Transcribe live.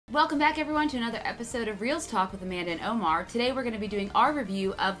Welcome back, everyone, to another episode of Reels Talk with Amanda and Omar. Today we're going to be doing our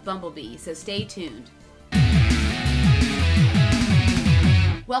review of Bumblebee, so stay tuned.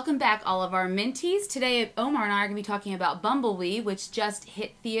 Welcome back, all of our Minties. Today, Omar and I are going to be talking about Bumblebee, which just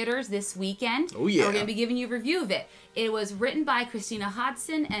hit theaters this weekend. Oh, yeah. And we're going to be giving you a review of it. It was written by Christina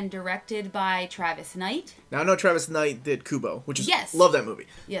Hodson and directed by Travis Knight. Now, I know Travis Knight did Kubo, which is... Yes. Love that movie.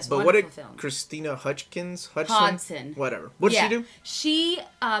 Yes, but what did film. Christina Hudson? Whatever. What did she do? She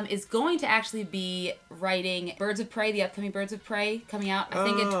is going to actually be writing Birds of Prey, the upcoming Birds of Prey, coming out, I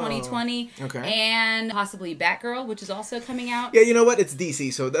think, in 2020. Okay. And possibly Batgirl, which is also coming out. Yeah, you know what? It's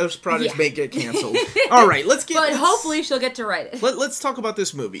DC, so those projects may get canceled. All right, let's get... But hopefully she'll get to write it. Let's talk about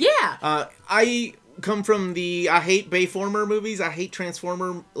this movie. Yeah. I come from I hate Bayformer movies. I hate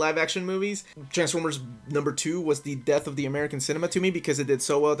Transformer live-action movies. Transformers #2 was the death of the American cinema to me because it did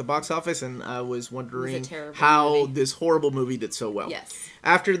so well at the box office, and I was wondering how this horrible movie did so well. Yes.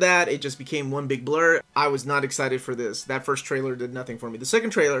 After that, it just became one big blur. I was not excited for this. That first trailer did nothing for me. The second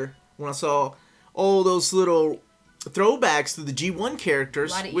trailer, when I saw all those little throwbacks to the G1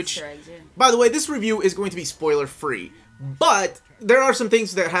 characters, a lot of Easter eggs, yeah. By the way, this review is going to be spoiler-free, but there are some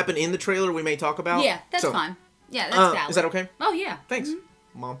things that happen in the trailer we may talk about. Yeah, that's fine. Yeah, that's valid. Is that okay? Oh, yeah. Thanks,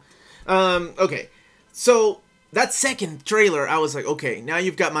 Mom. Okay, so that second trailer, I was like, okay, now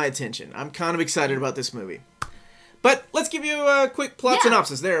you've got my attention. I'm kind of excited about this movie. But let's give you a quick plot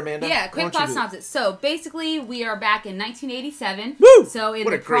synopsis there, Amanda. Yeah, quick plot synopsis. So, basically, we are back in 1987. Woo! So, in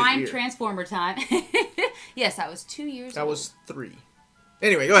the prime Transformer time. Yes, I was 2 years old. I was 3.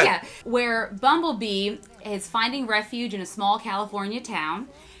 Anyway, go ahead. Yeah, where Bumblebee is finding refuge in a small California town,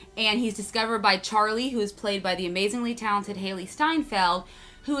 and he's discovered by Charlie, who is played by the amazingly talented Haley Steinfeld,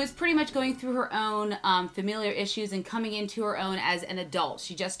 who is pretty much going through her own familiar issues and coming into her own as an adult.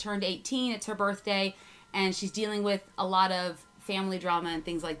 She just turned 18, it's her birthday, and she's dealing with a lot of family drama and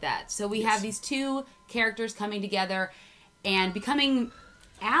things like that. So we have these two characters coming together and becoming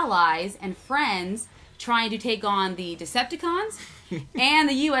allies and friends, trying to take on the Decepticons and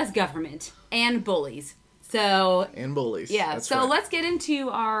the U.S. government and bullies. So yeah. That's so right. Let's get into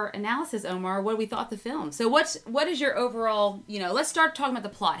our analysis, Omar. What we thought the film. So what is your overall? Let's start talking about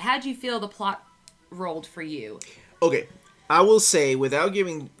the plot. How did you feel the plot rolled for you? Okay, I will say, without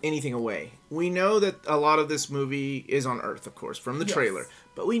giving anything away, we know that a lot of this movie is on Earth, of course, from the trailer.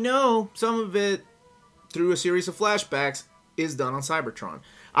 But we know some of it, through a series of flashbacks, is done on Cybertron.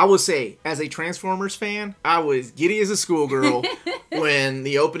 I will say, as a Transformers fan, I was giddy as a schoolgirl when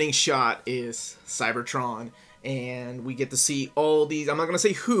the opening shot is Cybertron, and we get to see all these, I'm not going to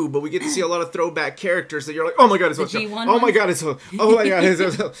say who, but we get to see a lot of throwback characters that you're like, oh my god, it's oh my god,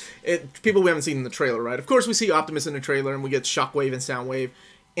 it's people we haven't seen in the trailer, right? Of course, we see Optimus in the trailer, and we get Shockwave and Soundwave.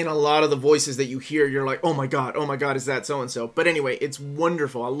 And a lot of the voices that you hear, you're like, oh my god, is that so-and-so? But anyway, it's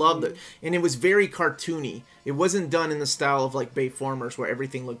wonderful. I loved it. And it was very cartoony. It wasn't done in the style of, like, Bayformers, where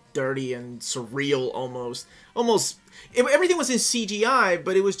everything looked dirty and surreal almost. Everything was in CGI,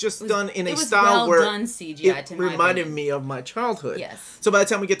 but it was just done in a style where done CGI, it reminded me of my childhood. Yes. So by the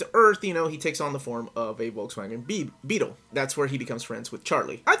time we get to Earth, he takes on the form of a Volkswagen Beetle. That's where he becomes friends with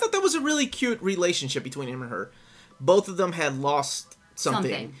Charlie. I thought that was a really cute relationship between him and her. Both of them had lost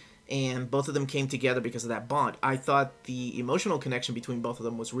something, and both of them came together because of that bond. I thought the emotional connection between both of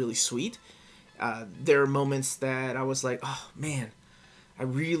them was really sweet. There are moments that I was like, oh man, I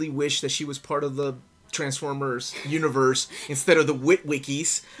really wish that she was part of the Transformers universe instead of the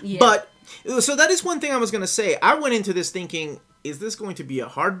Witwickies. Yeah. But so that is one thing I was going to say. I went into this thinking, is this going to be a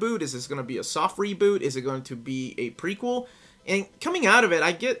hard boot? Is this going to be a soft reboot? Is it going to be a prequel? And coming out of it,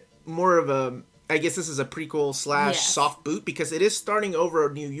 I get more of a, I guess this is a prequel / soft boot, because it is starting over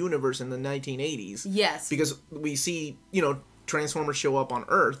a new universe in the 1980s. Yes. Because we see, Transformers show up on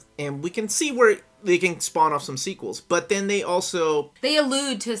Earth, and we can see where they can spawn off some sequels. But then they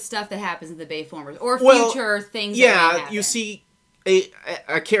allude to stuff that happens in the Bayformers, or future things that may happen. You see a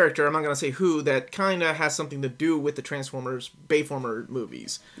character, I'm not going to say who, that kind of has something to do with the Transformers Bayformer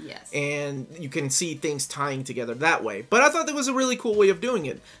movies. Yes. And you can see things tying together that way. But I thought that was a really cool way of doing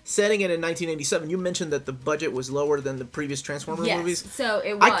it. Setting it in 1987, you mentioned that the budget was lower than the previous Transformer movies. Yes, so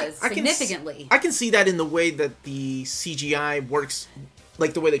it was significantly. I can see that in the way that the CGI works,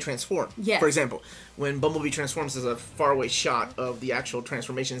 like the way they transform. Yes. For example, when Bumblebee transforms, there's a faraway shot of the actual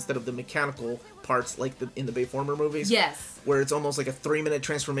transformation instead of the mechanical parts like in the Bayformer movies. Yes. Where it's almost like a 3-minute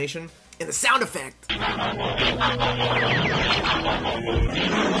transformation. And the sound effect, by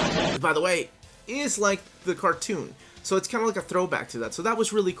the way, is like the cartoon. So it's kind of like a throwback to that. So that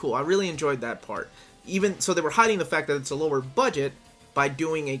was really cool. I really enjoyed that part. Even so, they were hiding the fact that it's a lower budget by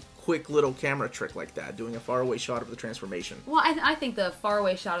doing a quick little camera trick like that, doing a faraway shot of the transformation. Well, I think the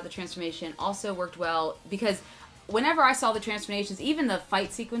faraway shot of the transformation also worked well because whenever I saw the transformations, even the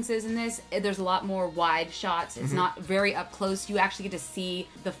fight sequences in this, there's a lot more wide shots. It's not very up close. You actually get to see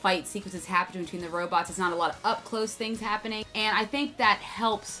the fight sequences happen between the robots. It's not a lot of up close things happening. And I think that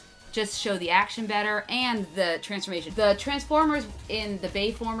helps just show the action better and the transformation. The Transformers in the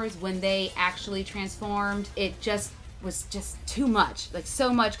Bayformers, when they actually transformed, it just was just too much. Like,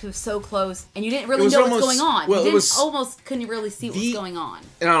 so much because it was so close, and you didn't really know what's going on. Well, you almost couldn't really see what was going on.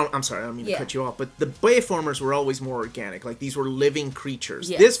 And I'm sorry, I don't mean to cut you off, but the Bayformers were always more organic. Like, these were living creatures.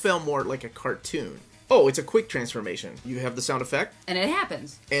 Yes. This felt more like a cartoon. Oh, it's a quick transformation. You have the sound effect. And it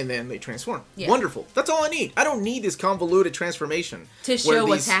happens. And then they transform. Yeah. Wonderful. That's all I need. I don't need this convoluted transformation. To show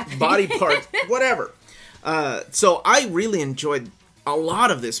what's happening. Body parts, whatever. So I really enjoyed a lot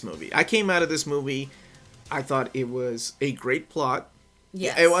of this movie. I came out of this movie, I thought it was a great plot.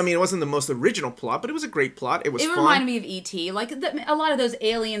 Yes. I mean, it wasn't the most original plot, but it was a great plot. It was fun. It reminded me of E.T. Like, a lot of those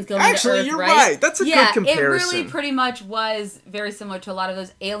aliens going Actually, to Earth, you're right. That's a good comparison. It really pretty much was very similar to a lot of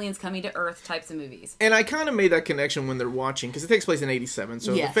those aliens coming to Earth types of movies. And I kind of made that connection when they're watching, because it takes place in 87,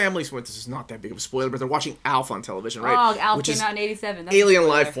 so the families went, this is not that big of a spoiler, but they're watching Alf on television, right? Oh, Alf came out in 87. That's alien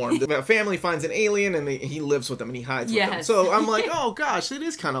life form. The family finds an alien, and he lives with them, and he hides with them. So I'm like, oh gosh, it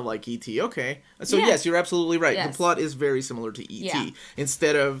is kind of like E.T. Okay. So yes, you're absolutely right. Yes. The plot is very similar to E.T.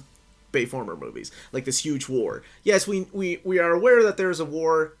 Instead of Bayformer movies, like this huge war. Yes, we are aware that there's a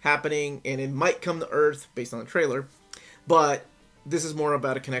war happening, and it might come to Earth based on the trailer, but this is more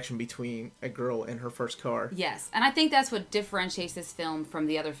about a connection between a girl and her first car. Yes, and I think that's what differentiates this film from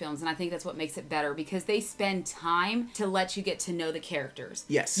the other films, and I think that's what makes it better, because they spend time to let you get to know the characters.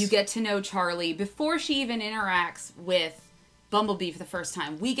 Yes. You get to know Charlie before she even interacts with Bumblebee for the first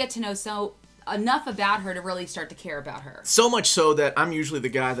time. We get to know enough about her to really start to care about her. So much so that I'm usually the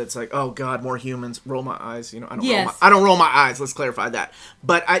guy that's like, oh god, more humans, roll my eyes. You know, I don't roll my eyes. Let's clarify that.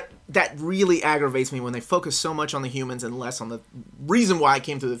 But that really aggravates me when they focus so much on the humans and less on the reason why I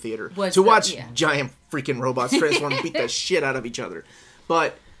came to the theater to watch giant freaking robots transform and beat the shit out of each other.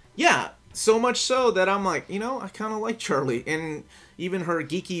 But yeah, so much so that I'm like, you know, I kind of like Charlie, and even her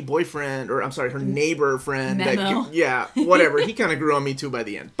geeky boyfriend, or I'm sorry, her neighbor friend. Whatever. He kind of grew on me too by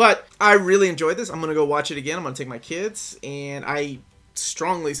the end. But I really enjoyed this. I'm going to go watch it again. I'm going to take my kids, and I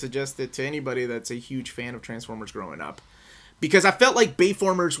strongly suggest it to anybody that's a huge fan of Transformers growing up. Because I felt like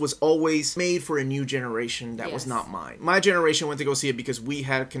Bayformers was always made for a new generation that was not mine. My generation went to go see it because we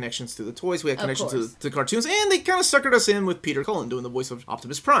had connections to the toys, we had connections to the cartoons, and they kind of suckered us in with Peter Cullen doing the voice of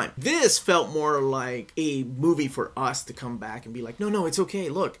Optimus Prime. This felt more like a movie for us to come back and be like, no, it's okay,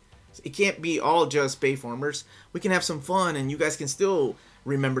 look. It can't be all just Bayformers. We can have some fun, and you guys can still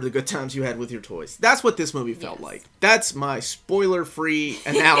remember the good times you had with your toys. That's what this movie felt like. That's my spoiler-free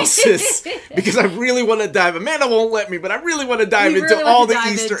analysis, because I really want to dive. Amanda won't let me, but I really want to dive into all the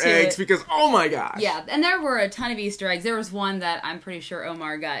Easter eggs because, oh my gosh. Yeah, and there were a ton of Easter eggs. There was one that I'm pretty sure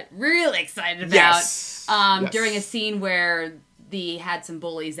Omar got really excited about during a scene where they had some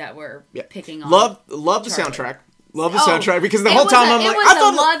bullies that were picking on Love the soundtrack. Love the soundtrack, because the whole time I'm like, I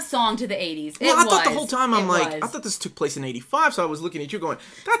thought a love song to the 80s. I thought the whole time I'm like, I thought this took place in 85, so I was looking at you going,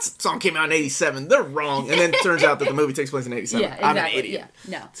 that song came out in 87, they're wrong. And then it turns out that the movie takes place in 87. Yeah, exactly. I'm an idiot.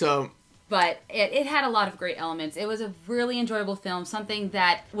 Yeah, no. So, but it had a lot of great elements. It was a really enjoyable film, something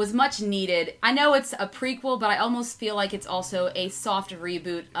that was much needed. I know it's a prequel, but I almost feel like it's also a soft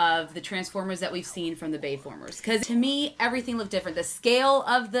reboot of the Transformers that we've seen from the Bayformers. Because to me, everything looked different. The scale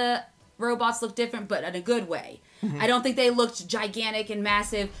of the robots looked different, but in a good way. I don't think they looked gigantic and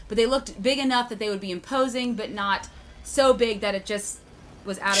massive, but they looked big enough that they would be imposing, but not so big that it just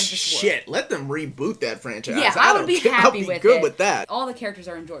was out of this world. Shit, let them reboot that franchise. Yeah, I would be happy with it. Good with that. All the characters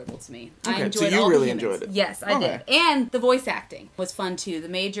are enjoyable to me. Okay, I enjoyed so you all really the humans. enjoyed it. Yes, I did. And the voice acting was fun too. The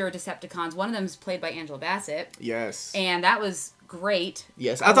major Decepticons, one of them is played by Angela Bassett. Yes. And that was great.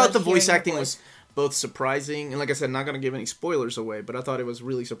 Yes, I thought the voice acting was both surprising, and like I said, not going to give any spoilers away, but I thought it was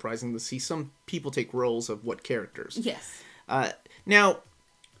really surprising to see some people take roles of what characters. Yes. Now,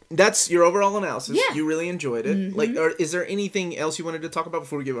 that's your overall analysis. Yeah. You really enjoyed it. Like, is there anything else you wanted to talk about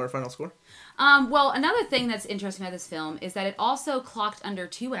before we give our final score? Well, another thing that's interesting about this film is that it also clocked under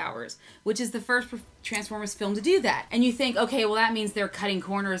 2 hours, which is the first Transformers film to do that. And you think, okay, well, that means they're cutting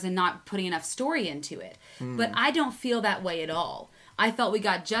corners and not putting enough story into it. But I don't feel that way at all. I felt we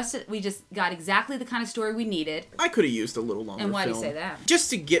just got exactly the kind of story we needed. I could have used a little longer. And why do you say that?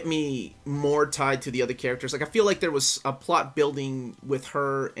 Just to get me more tied to the other characters. Like, I feel like there was a plot building with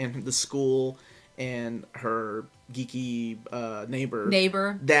her and the school and her geeky neighbor.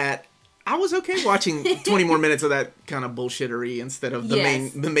 Neighbor. That I was okay watching 20 more minutes of that kind of bullshittery instead of the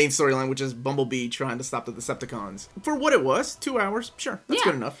main storyline, which is Bumblebee trying to stop the Decepticons. For what it was, 2 hours, sure, that's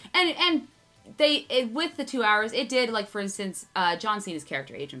good enough. And with the 2 hours, it did, like, for instance, John Cena's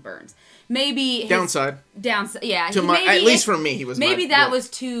character, Agent Burns. Maybe downside, yeah. At least for me, he was. Maybe that was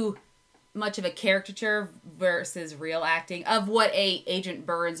too much of a caricature versus real acting of what a Agent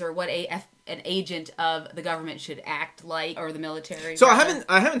Burns or what an agent of the government should act like, or the military. So rather.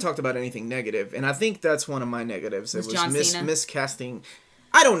 I haven't talked about anything negative, and I think that's one of my negatives. It was miscasting.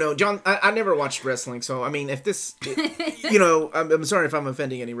 I don't know, John. I never watched wrestling, so I mean, if this, I'm sorry if I'm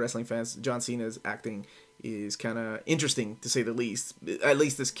offending any wrestling fans. John Cena's acting is kind of interesting, to say the least. At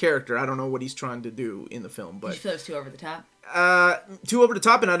least this character, I don't know what he's trying to do in the film, but you feel it's too over the top. Too over the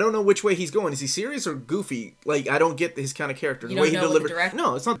top, and I don't know which way he's going. Is he serious or goofy? Like, I don't get his kind of character. The way he delivers.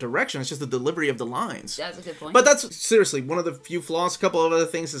 No, it's not direction. It's just the delivery of the lines. That's a good point. But that's seriously one of the few flaws. A couple of other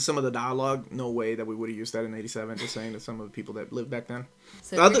things is some of the dialogue. No way that we would have used that in '87. Just saying to some of the people that lived back then.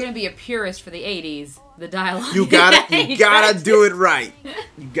 So if you're going to be a purist for the '80s, the dialogue. You gotta do it right.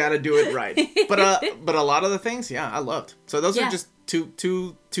 You gotta do it right. But a lot of the things, I loved. So those are just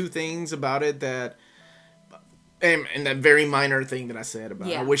two things about it that. And that very minor thing that I said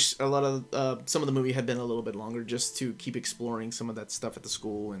about I wish a lot of some of the movie had been a little bit longer, just to keep exploring some of that stuff at the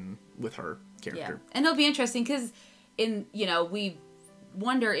school and with her character. Yeah. And it'll be interesting because we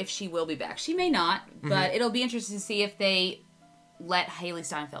wonder if she will be back. She may not, but it'll be interesting to see if they let Haley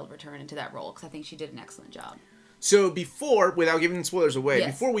Steinfeld return into that role, because I think she did an excellent job. So without giving spoilers away,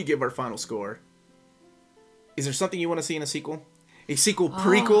 before we give our final score, is there something you want to see in a sequel? A sequel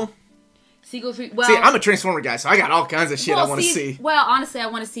prequel? Well, see, I'm a Transformer guy, so I got all kinds of shit I want to see. Well, honestly, I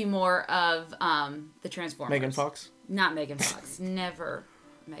want to see more of the Transformers. Megan Fox? Not Megan Fox. Never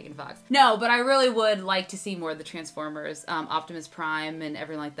Megan Fox. No, but I really would like to see more of the Transformers, Optimus Prime and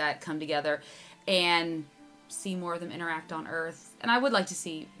everything like that come together and see more of them interact on Earth. And I would like to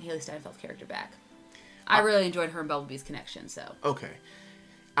see Haley Steinfeld's character back. I really enjoyed her and Bumblebee's connection, so. Okay.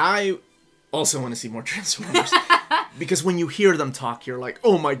 I also want to see more Transformers. Because when you hear them talk, you're like,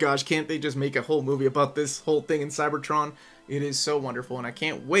 oh my gosh, can't they just make a whole movie about this whole thing in Cybertron? It is so wonderful, and I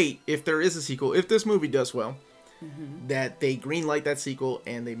can't wait, if there is a sequel, if this movie does well, that they greenlight that sequel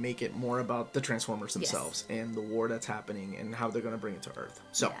and they make it more about the Transformers themselves and the war that's happening and how they're going to bring it to Earth.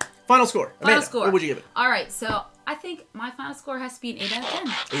 So, final score. Amanda, what would you give it? All right, so I think my final score has to be an 8 out of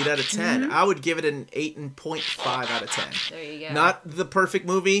 10. 8 out of 10. I would give it an 8.5 out of 10. There you go. Not the perfect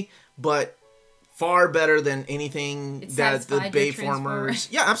movie, but far better than anything that the Bayformers.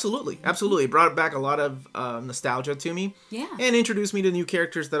 Yeah, absolutely. It brought back a lot of nostalgia to me. Yeah. And introduced me to new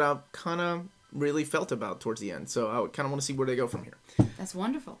characters that I kind of really felt about towards the end. So I kind of want to see where they go from here. That's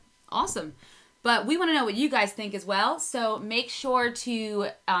wonderful. Awesome. But we want to know what you guys think as well. So make sure to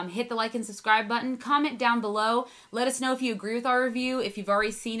hit the like and subscribe button. Comment down below. Let us know if you agree with our review, if you've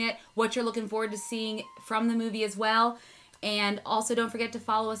already seen it, what you're looking forward to seeing from the movie as well. And also don't forget to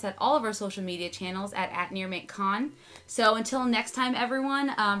follow us at all of our social media channels at NearMintCon. So until next time,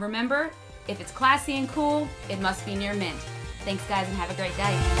 everyone, remember, if it's classy and cool, it must be Near Mint. Thanks, guys, and have a great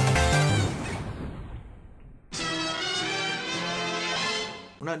day.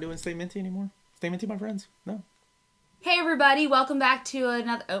 We're not doing Stay Minty anymore? Stay Minty, my friends? No. Hey, everybody. Welcome back to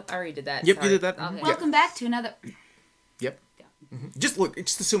another... Oh, I already did that. Yep, sorry. you did that. Okay. Welcome back to another... Yep.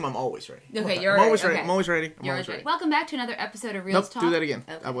 Just assume I'm always ready. Okay, you're I'm always ready. Okay. I'm always ready. You're always ready. Welcome back to another episode of Real Talk. Do that again.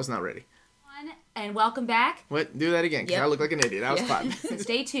 Okay. I was not ready. And welcome back. What? Do that again, because I look like an idiot. I was 5. So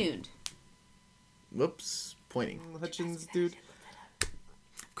stay tuned. Whoops. Pointing. Hutchins, dude.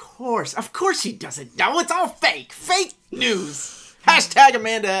 Of course she doesn't know. It's all fake. Fake news. #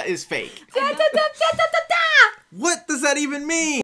 Amanda is fake. What does that even mean?